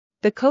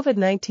The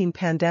COVID-19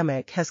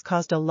 pandemic has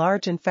caused a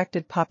large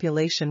infected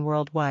population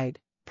worldwide,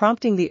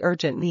 prompting the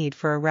urgent need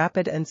for a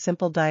rapid and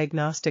simple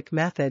diagnostic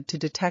method to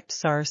detect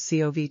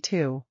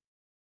SARS-CoV-2.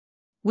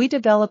 We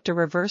developed a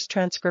reverse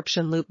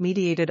transcription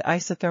loop-mediated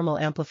isothermal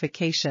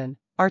amplification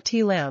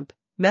 (RT-LAMP)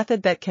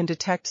 method that can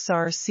detect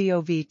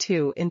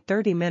SARS-CoV-2 in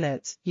 30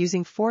 minutes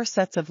using 4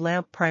 sets of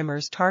LAMP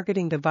primers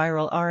targeting the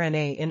viral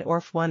RNA in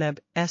ORF1ab,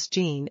 S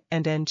gene,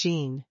 and N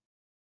gene.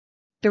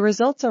 The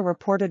results are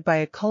reported by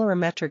a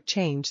colorimetric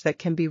change that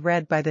can be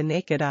read by the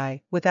naked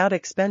eye without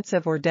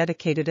expensive or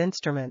dedicated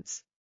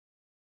instruments.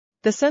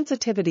 The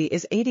sensitivity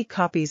is 80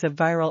 copies of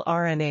viral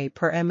RNA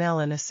per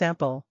ml in a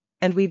sample,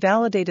 and we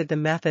validated the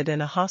method in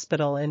a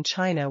hospital in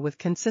China with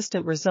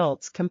consistent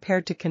results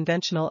compared to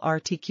conventional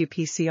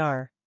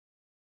RT-qPCR.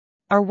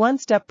 Our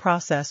one-step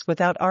process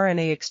without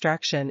RNA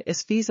extraction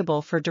is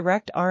feasible for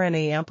direct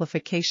RNA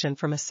amplification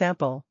from a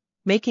sample,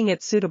 making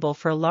it suitable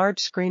for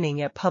large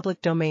screening at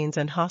public domains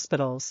and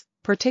hospitals,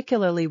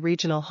 particularly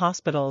regional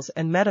hospitals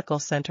and medical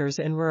centers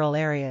in rural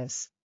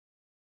areas.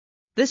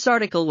 This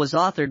article was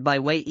authored by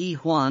Wei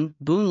Huang,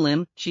 Boon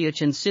Lim, Chia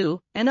Su,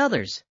 and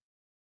others.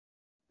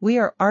 We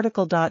are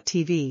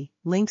RTCLTV,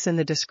 links in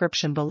the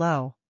description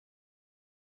below.